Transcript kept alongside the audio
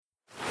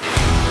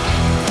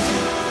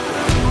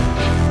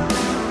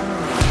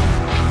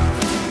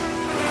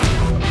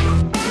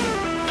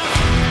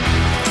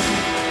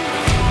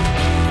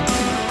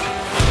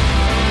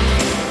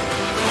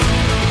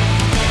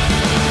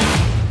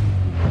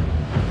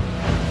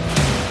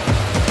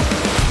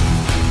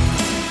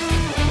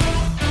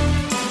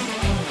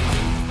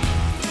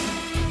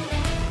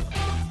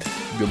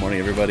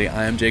everybody.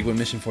 I am Jake with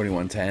Mission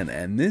 4110,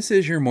 and this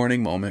is your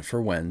morning moment for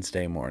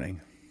Wednesday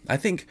morning. I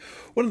think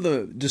one of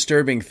the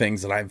disturbing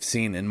things that I've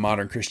seen in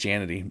modern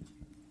Christianity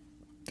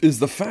is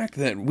the fact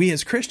that we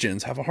as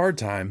Christians have a hard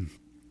time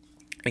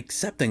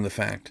accepting the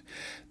fact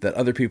that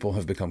other people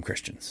have become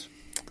Christians.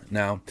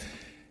 Now,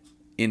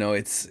 you know,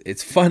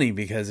 it's funny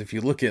because if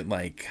you look at,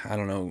 like, I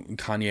don't know,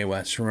 Kanye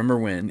West, remember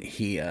when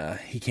he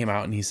came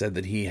out and he said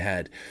that he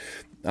had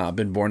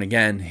been born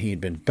again, he'd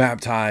been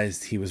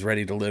baptized, he was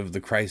ready to live the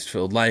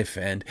Christ-filled life,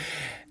 and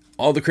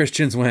all the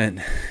Christians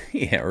went,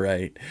 yeah,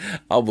 right,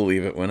 I'll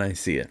believe it when I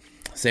see it.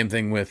 Same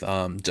thing with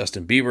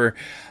Justin Bieber,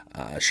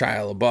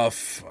 Shia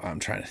LaBeouf. I'm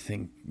trying to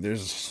think,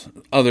 there's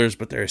others,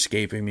 but they're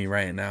escaping me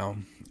right now.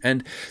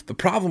 And the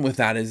problem with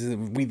that is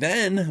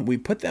we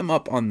put them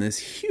up on this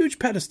huge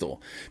pedestal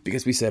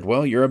because we said,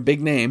 well, you're a big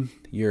name,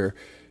 you're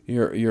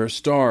a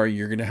star,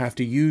 you're going to have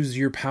to use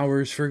your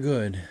powers for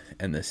good.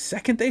 And the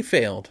second they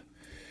failed,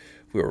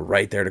 we were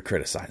right there to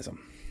criticize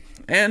them.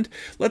 And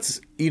let's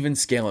even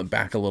scale it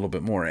back a little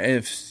bit more.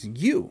 If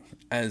you,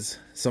 as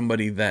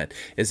somebody that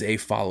is a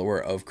follower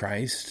of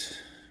Christ,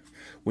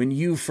 when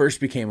you first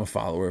became a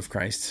follower of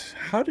Christ,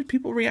 how did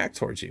people react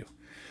towards you?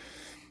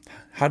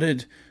 How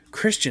did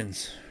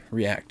Christians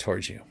react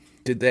towards you?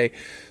 Did they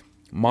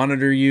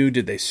monitor you?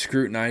 Did they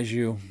scrutinize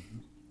you?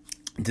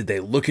 Did they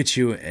look at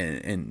you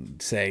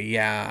and say,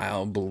 yeah,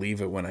 I'll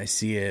believe it when I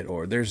see it,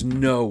 or there's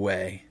no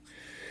way?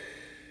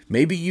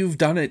 Maybe you've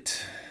done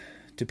it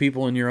to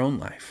people in your own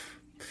life.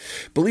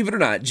 Believe it or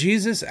not,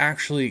 Jesus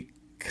actually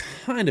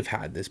kind of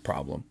had this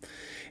problem.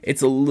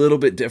 It's a little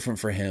bit different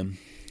for him.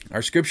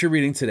 Our scripture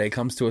reading today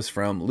comes to us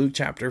from Luke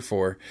chapter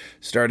 4,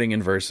 starting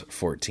in verse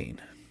 14.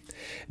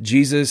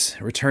 Jesus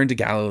returned to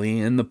Galilee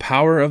in the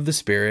power of the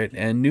Spirit,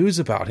 and news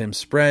about him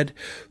spread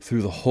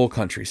through the whole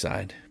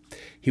countryside.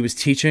 He was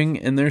teaching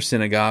in their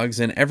synagogues,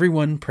 and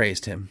everyone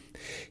praised him.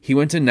 He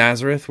went to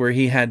Nazareth, where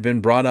he had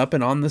been brought up,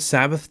 and on the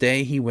Sabbath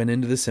day he went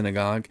into the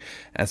synagogue,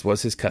 as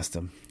was his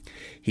custom.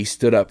 He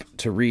stood up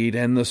to read,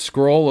 and the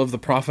scroll of the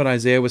prophet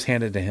Isaiah was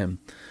handed to him.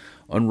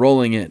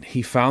 Unrolling it,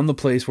 he found the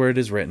place where it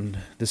is written,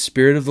 "The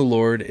Spirit of the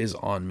Lord is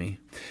on me,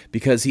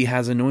 because he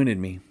has anointed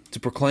me to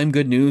proclaim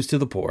good news to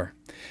the poor.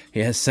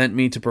 He has sent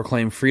me to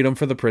proclaim freedom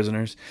for the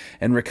prisoners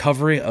and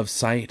recovery of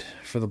sight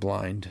for the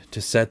blind, to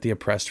set the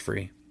oppressed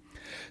free,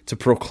 to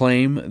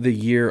proclaim the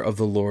year of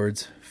the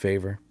Lord's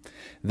favor."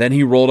 Then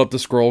he rolled up the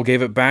scroll,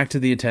 gave it back to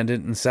the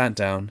attendant, and sat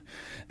down.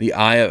 The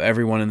eyes of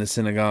everyone in the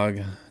synagogue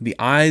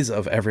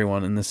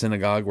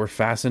were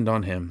fastened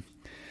on him.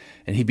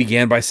 And he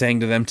began by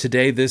saying to them,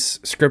 "Today this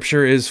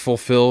scripture is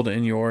fulfilled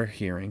in your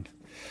hearing."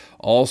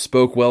 All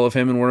spoke well of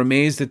him and were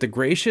amazed at the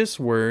gracious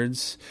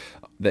words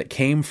that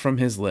came from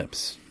his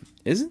lips.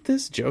 "Isn't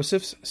this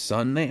Joseph's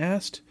son?" they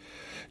asked.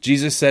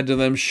 Jesus said to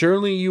them,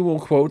 "Surely you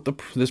will quote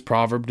this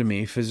proverb to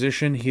me,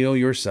 'Physician, heal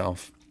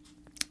yourself.'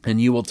 And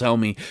you will tell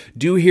me,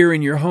 'Do here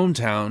in your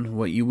hometown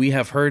what we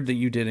have heard that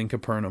you did in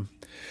Capernaum.'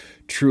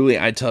 Truly,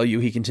 I tell you,"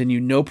 he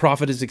continued, "no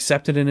prophet is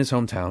accepted in his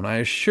hometown. I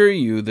assure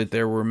you that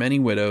there were many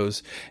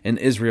widows in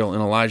Israel in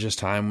Elijah's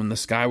time, when the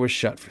sky was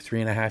shut for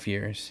 3.5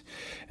 years,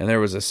 and there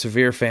was a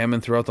severe famine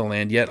throughout the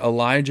land. Yet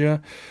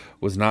Elijah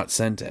was not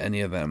sent to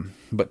any of them,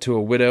 but to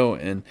a widow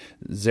in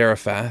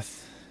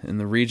Zarephath, in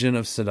the region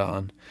of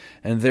Sidon.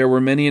 And there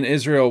were many in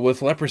Israel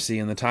with leprosy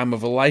in the time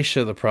of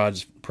Elisha the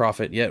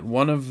prophet, yet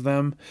one of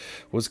them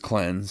was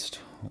cleansed,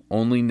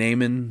 only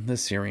Naaman the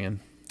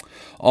Syrian."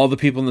 All the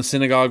people in the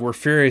synagogue were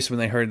furious when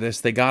they heard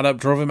this. They got up,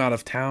 drove him out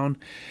of town,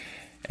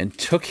 and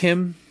took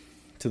him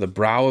to the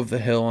brow of the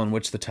hill on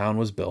which the town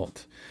was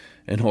built,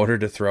 in order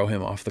to throw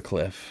him off the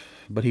cliff.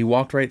 But he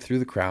walked right through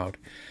the crowd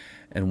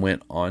and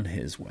went on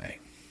his way.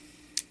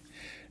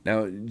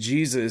 Now,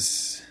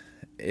 Jesus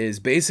is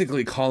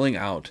basically calling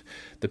out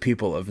the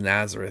people of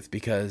Nazareth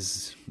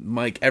because,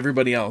 like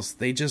everybody else,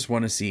 they just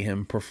want to see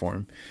him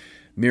perform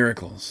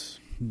miracles.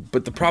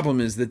 But the problem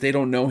is that they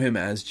don't know him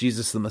as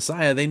Jesus the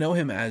Messiah. They know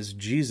him as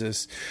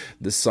Jesus,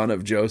 the son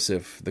of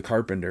Joseph, the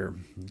carpenter.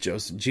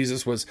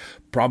 Jesus was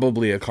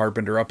probably a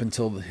carpenter up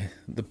until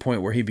the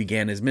point where he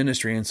began his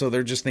ministry. And so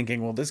they're just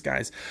thinking, well, this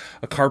guy's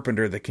a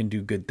carpenter that can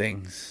do good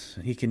things.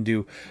 He can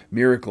do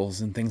miracles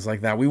and things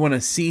like that. We want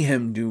to see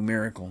him do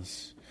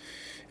miracles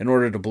in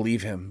order to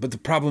believe him. But the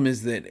problem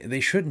is that they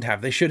shouldn't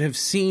have. They should have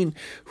seen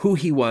who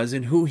he was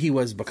and who he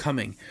was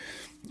becoming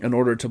in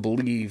order to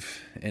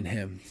believe in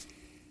him.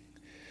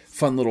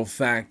 Fun little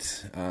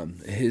fact,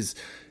 his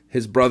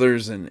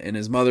brothers and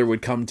his mother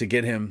would come to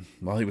get him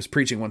while he was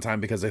preaching one time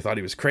because they thought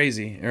he was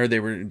crazy, or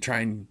they were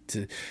trying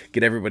to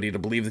get everybody to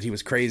believe that he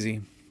was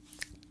crazy.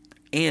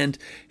 And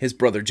his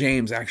brother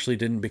James actually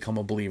didn't become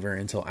a believer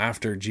until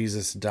after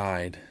Jesus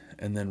died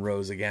and then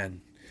rose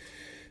again.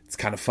 It's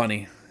kind of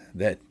funny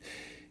that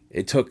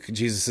it took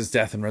Jesus'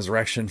 death and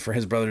resurrection for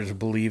his brother to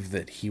believe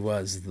that he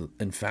was,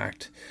 in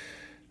fact,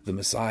 the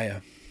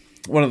Messiah.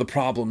 One of the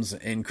problems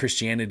in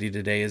Christianity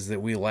today is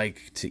that we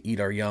like to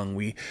eat our young.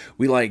 We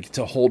like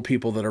to hold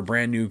people that are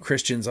brand new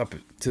Christians up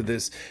to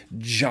this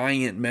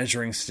giant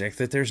measuring stick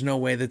that there's no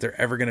way that they're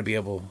ever going to be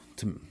able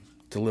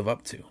to live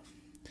up to.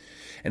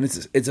 And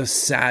it's a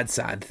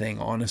sad thing,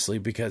 honestly,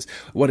 because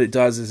what it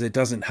does is it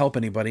doesn't help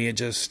anybody. It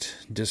just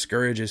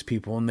discourages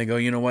people, and they go,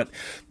 you know what?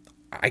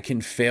 I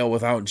can fail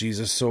without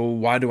Jesus, so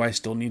why do I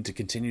still need to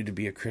continue to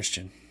be a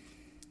Christian?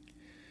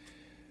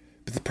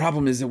 But the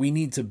problem is that we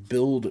need to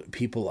build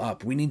people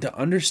up. We need to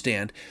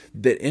understand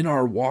that in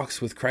our walks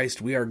with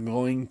Christ, we are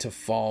going to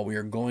fall, we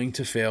are going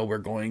to fail, we're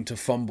going to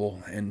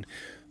fumble, and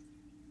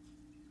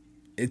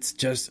it's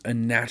just a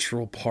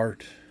natural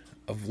part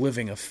of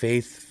living a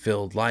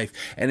faith-filled life.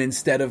 And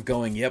instead of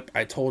going, yep,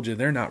 I told you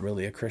they're not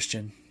really a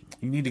Christian,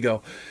 you need to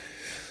go,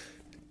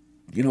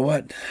 you know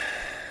what?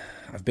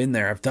 I've been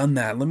there. I've done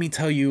that. Let me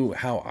tell you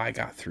how I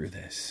got through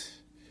this.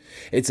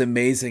 It's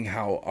amazing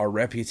how our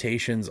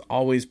reputations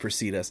always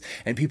precede us,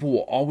 and people will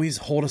always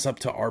hold us up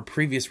to our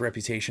previous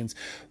reputations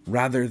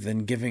rather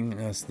than giving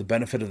us the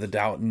benefit of the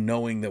doubt and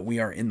knowing that we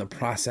are in the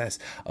process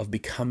of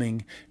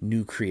becoming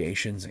new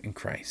creations in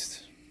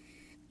Christ.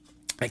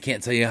 I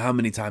can't tell you how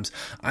many times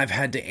I've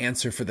had to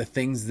answer for the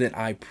things that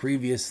I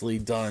previously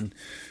done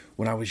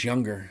when I was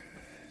younger.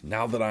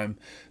 Now that I'm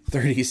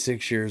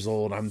 36 years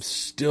old, I'm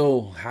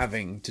still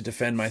having to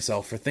defend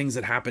myself for things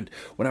that happened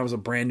when I was a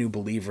brand new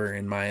believer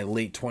in my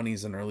late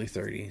 20s and early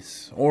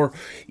 30s. Or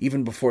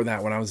even before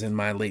that, when I was in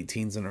my late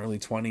teens and early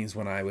 20s,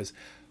 when I was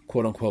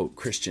quote unquote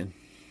Christian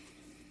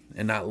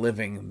and not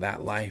living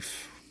that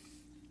life.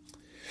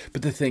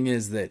 But the thing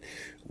is that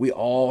we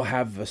all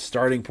have a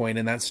starting point,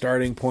 and that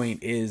starting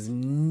point is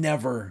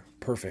never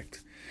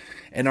perfect.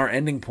 And our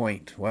ending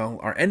point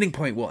will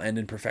end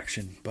in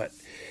perfection. But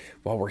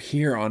while we're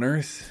here on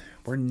earth,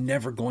 we're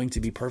never going to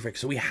be perfect.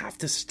 So we have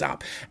to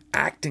stop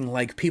acting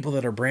like people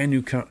that are brand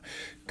new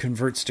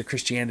converts to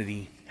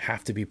Christianity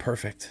have to be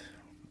perfect.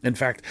 In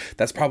fact,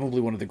 that's probably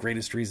one of the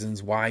greatest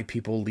reasons why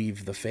people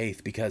leave the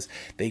faith, because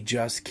they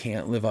just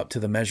can't live up to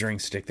the measuring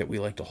stick that we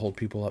like to hold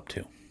people up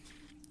to.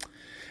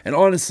 And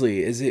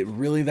honestly, is it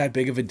really that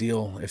big of a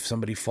deal if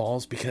somebody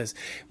falls? Because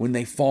when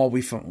they fall,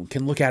 we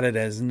can look at it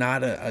as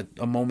not a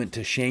moment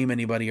to shame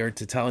anybody or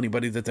to tell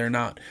anybody that they're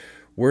not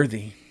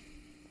worthy.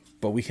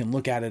 But we can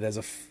look at it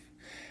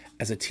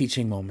as a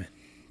teaching moment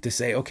to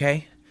say,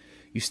 okay,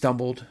 you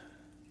stumbled.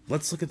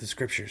 Let's look at the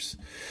scriptures.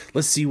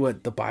 Let's see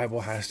what the Bible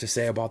has to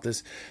say about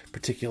this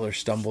particular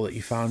stumble that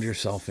you found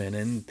yourself in,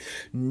 and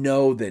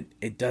know that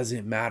it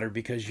doesn't matter,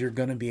 because you're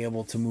going to be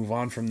able to move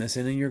on from this,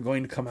 and then you're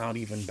going to come out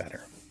even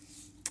better.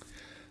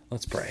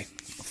 Let's pray.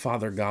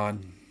 Father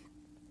God,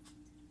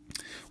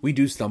 we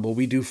do stumble,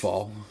 we do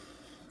fall,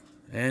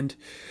 and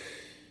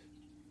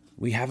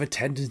we have a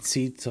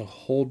tendency to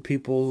hold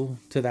people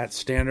to that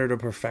standard of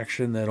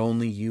perfection that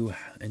only you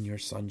and your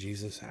Son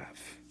Jesus have.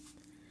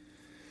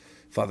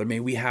 Father, may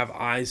we have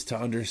eyes to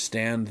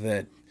understand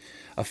that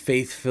a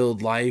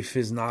faith-filled life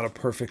is not a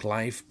perfect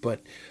life,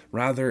 but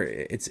rather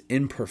it's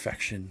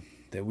imperfection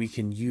that we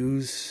can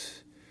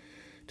use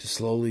to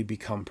slowly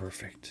become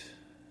perfect.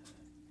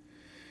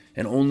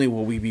 And only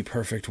will we be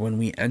perfect when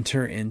we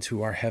enter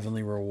into our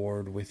heavenly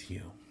reward with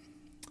you.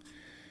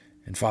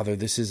 And Father,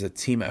 this is a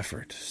team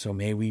effort, so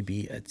may we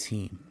be a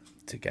team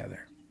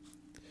together.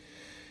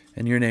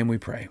 In your name we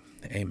pray.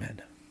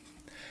 Amen.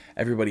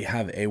 Everybody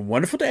have a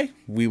wonderful day.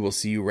 We will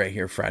see you right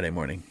here Friday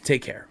morning.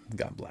 Take care.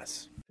 God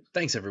bless.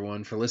 Thanks,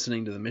 everyone, for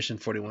listening to the Mission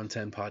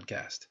 4110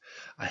 podcast.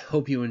 I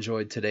hope you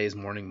enjoyed today's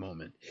morning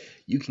moment.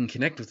 You can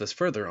connect with us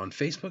further on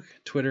Facebook,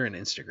 Twitter, and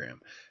Instagram.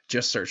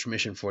 Just search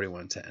Mission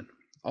 4110.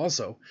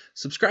 Also,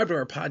 subscribe to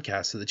our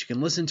podcast so that you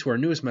can listen to our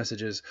newest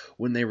messages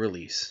when they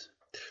release.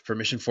 For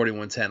Mission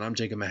 4110, I'm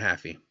Jacob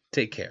Mahaffey.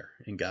 Take care,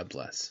 and God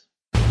bless.